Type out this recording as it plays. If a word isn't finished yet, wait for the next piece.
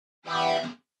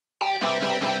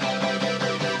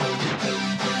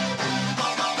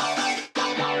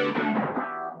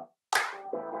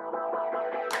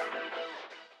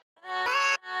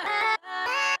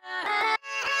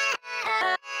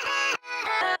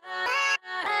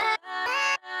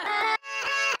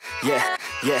Yeah,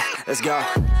 yeah, let's go.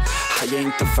 I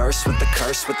ain't the first with the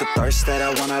curse, with the thirst that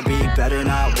I wanna be better,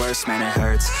 not worse, man it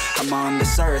hurts. I'm on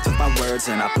this earth with my words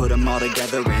and I put them all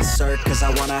together, insert, cause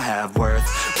I wanna have worth.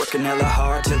 Working hella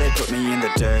hard till they put me in the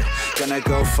dirt. Gonna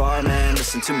go far, man,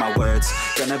 listen to my words.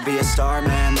 Gonna be a star,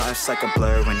 man, life's like a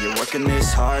blur. When you're working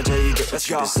this hard till you get what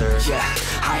you deserve. Yeah,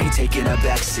 I ain't taking a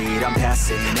backseat, I'm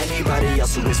passing anybody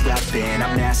else who is rapping.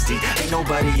 I'm nasty, ain't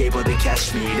nobody able to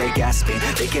catch me. They gasping,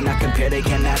 they cannot compare, they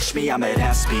can't match me. I'm at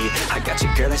half speed, I got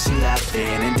your girl and she laughing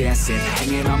and dancing,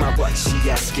 hanging on my butt, she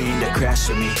asking to crash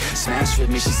with me, smash with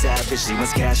me, she savage, she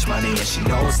wants cash money, and she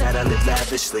knows that I live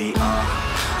lavishly.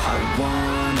 I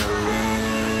wanna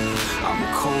live, I'm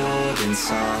cold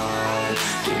inside,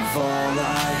 give all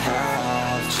I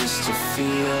have just to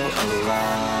feel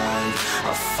alive.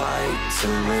 I fight to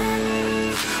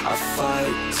live, I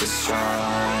fight to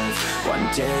strive, one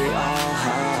day I'll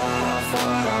have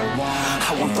what I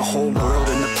want. I want the whole world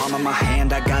in the palm of my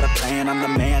hand, I got a plan, I'm the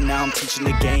man, now I'm teaching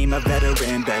the game, a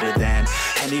veteran, better than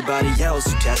anybody else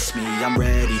who tests me. I'm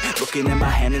ready, looking at my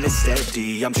hand and it's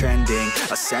steady, I'm trending,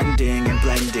 ascending and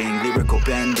blending, lyrical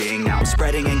bending, now I'm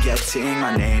spreading and getting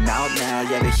my name out now,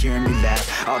 yeah they hearing me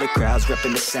laugh, all the crowds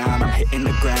repping the sound, I'm hitting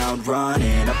the ground,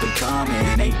 running, up and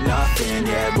coming, ain't nothing,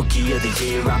 yeah, rookie of the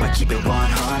year, I'ma keep it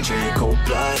 100,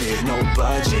 cold-blooded, no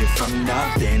budget, from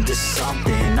nothing to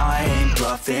something, I ain't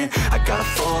bluffing, I got a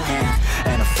full hand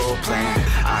and a full plan,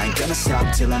 I ain't gonna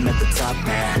stop till I'm at the top,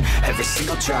 man, every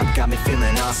single drop got me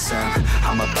feeling awesome,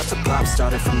 I'm about to pop,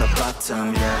 started from the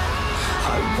bottom, yeah,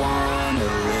 I wanna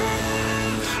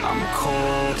live, I'm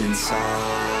cold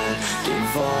inside,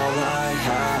 give all I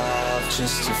have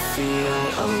just to feel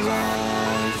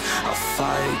alive, I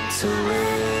fight to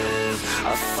live,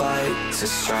 I fight to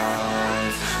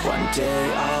strive, one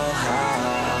day I'll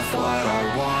have what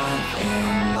I want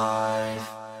in life.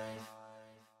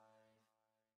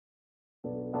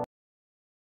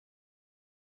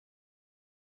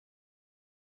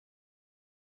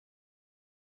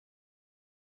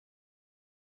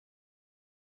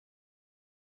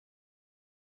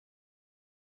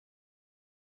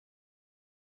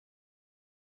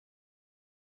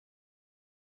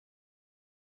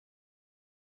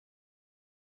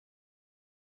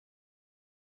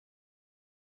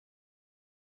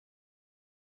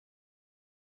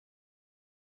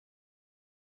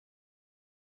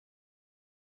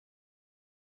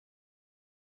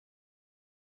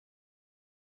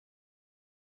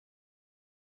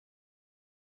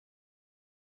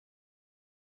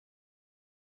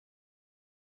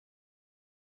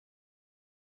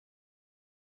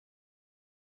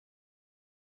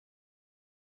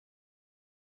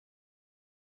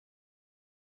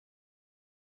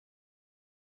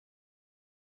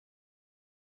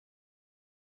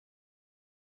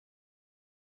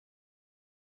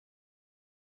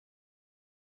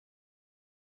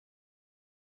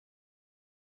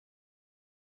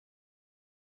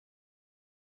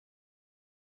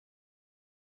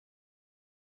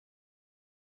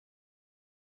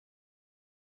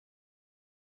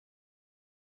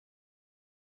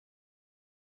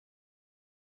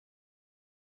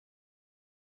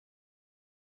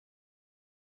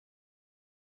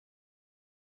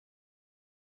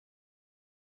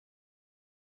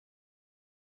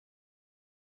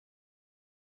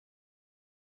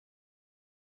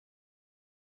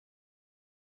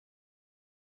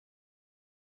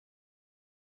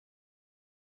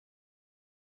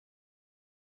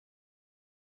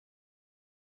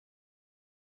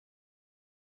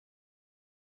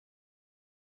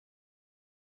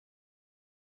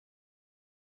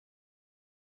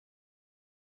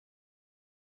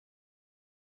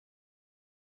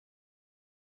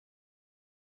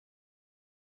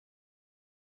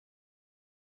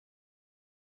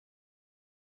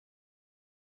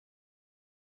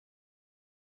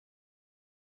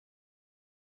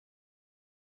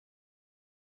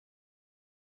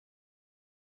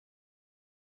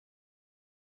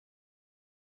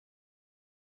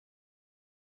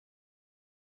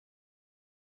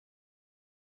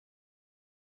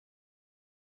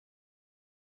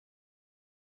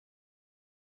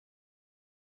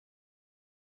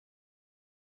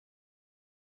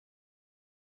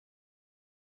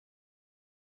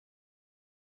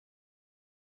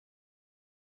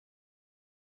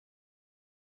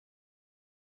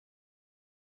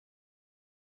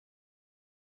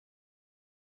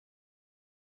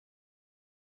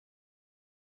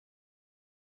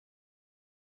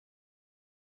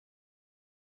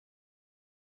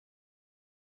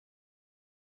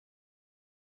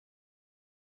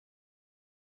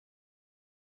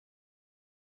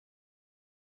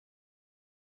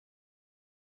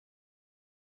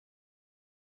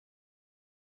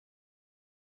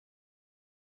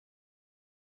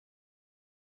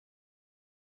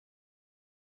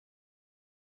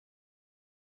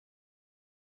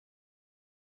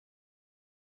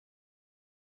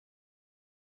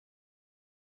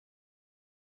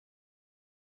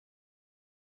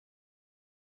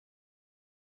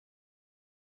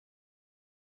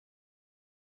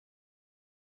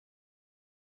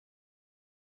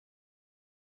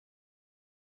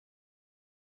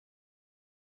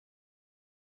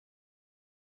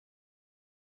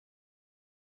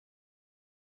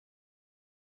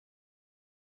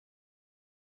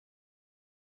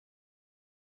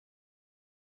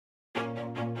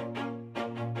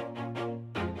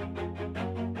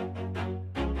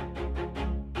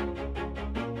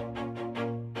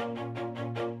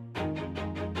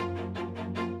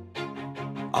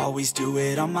 Always do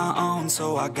it on my own,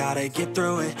 so I gotta get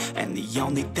through it. And the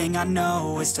only thing I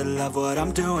know is to love what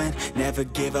I'm doing. Never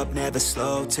give up, never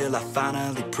slow, till I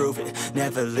finally prove it.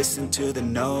 Never listen to the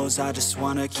no's, I just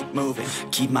wanna keep moving.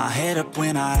 Keep my head up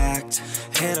when I act,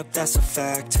 head up, that's a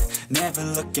fact. Never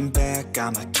looking back,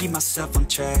 I'ma keep myself on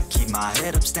track. Keep my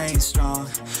head up, staying strong,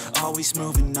 always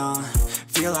moving on.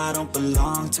 Feel I don't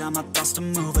belong, tell my thoughts to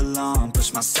move along.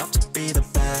 Push myself to be the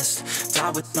best, die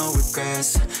with no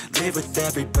regrets. Live with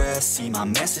every breath, see my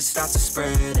message start to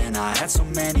spread. And I had so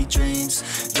many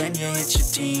dreams, then you hit your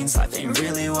teens. Life ain't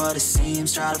really what it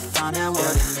seems, try to find out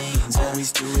what it means.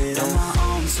 Always do it on my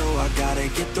own, so I gotta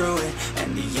get through it.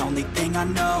 And the only thing I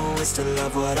know is to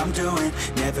love what I'm doing.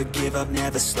 Never give up,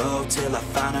 never slow, till I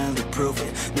finally prove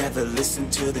it. Never listen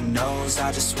to the no's,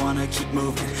 I just wanna keep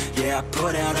moving. Yeah, I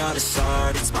put out all this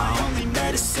art, it's my only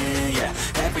medicine. Yeah,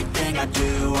 everything I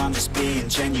do, I'm just being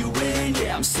genuine.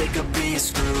 Yeah, I'm sick of being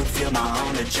screwed, feel my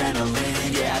own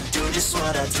adrenaline. Yeah, I do just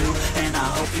what I do, and I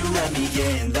hope you let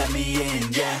me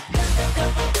in, yeah.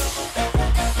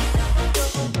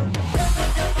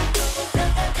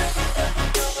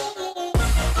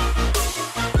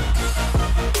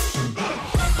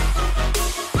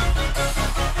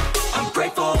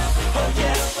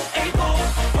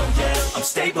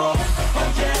 Stable,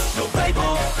 oh yeah, no label,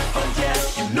 oh yeah,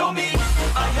 you know me.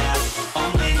 I have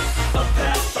only a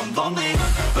path, I'm lonely,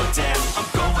 but damn, I'm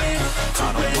going to win.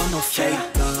 I don't want no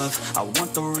fake love, I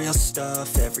want the real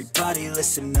stuff. Everybody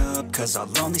listen up, cause I'll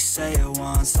only say it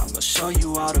once. I'm gonna show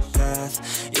you all the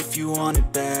path, if you want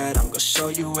it bad. I'm gonna show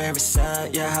you where it's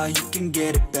at, yeah, how you can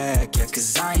get it back. Yeah,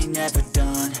 cause I ain't never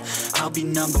done, I'll be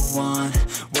number one.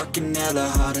 Working hella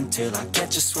hard until I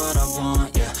get just what I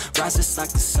want, yeah. Rises like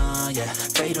the sun, yeah,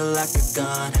 fatal like a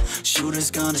gun.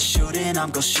 Shooter's gonna shoot and I'm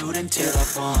gonna shoot until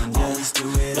I've won, yeah. Always do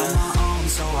it on my own,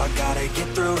 so I gotta get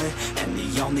through it. And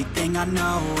the only thing I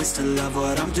know is to love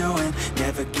what I'm doing.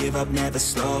 Never give up, never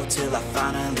slow, till I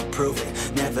finally prove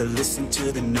it. Never listen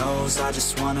to the no's, I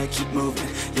just wanna keep moving.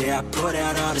 Yeah, I put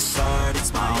out all this art,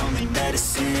 it's my only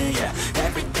medicine. Yeah,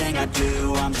 everything I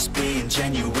do, I'm just being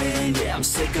genuine. Yeah, I'm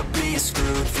sick of being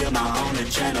screwed, feel my own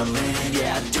adrenaline.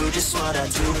 Yeah, I do just what I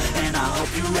do, and I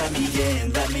hope you let me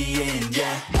in,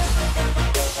 yeah.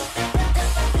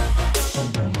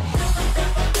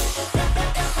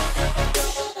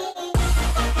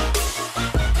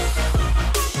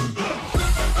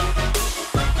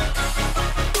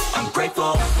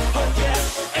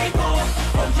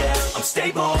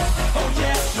 Stable, oh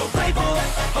yeah, no label,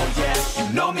 oh yeah,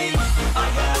 you know me. I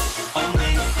have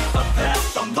only a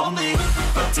path, I'm lonely,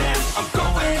 but damn, I'm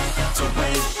going to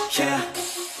win, yeah.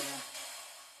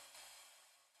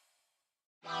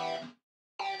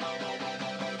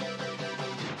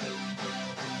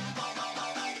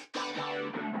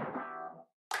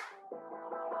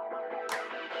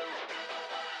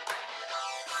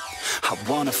 I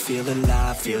wanna feel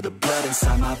alive, feel the blood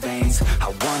inside my veins. I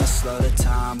wanna slow the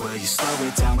time, will you slow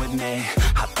it down with me?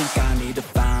 I think I need to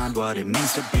find what it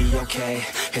means to be okay.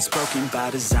 It's broken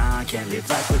by design, can't live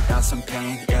life without some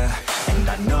pain, yeah. And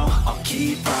I know I'll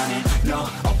keep running, no,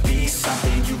 I'll be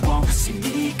something you won't see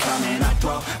me coming. I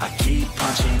grow, I keep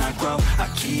punching, I grow, I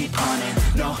keep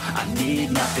hunting. No, I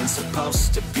need nothing,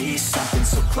 supposed to be something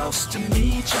so close to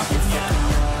me. Jumping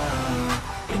out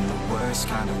in the worst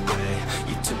kind of way.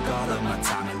 You took all of my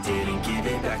time and didn't give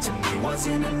it back to me.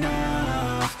 Wasn't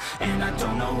enough, and I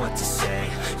don't know what to say.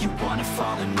 You wanna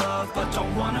fall in love, but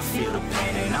don't wanna feel the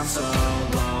pain. And I'm so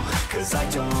low, cause I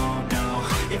don't know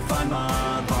if I'm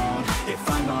alone, if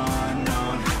I'm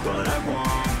unknown. But I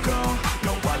won't go,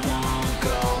 no I won't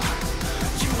go.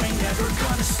 You ain't never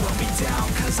gonna slow me down,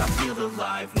 cause I feel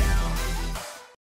alive now.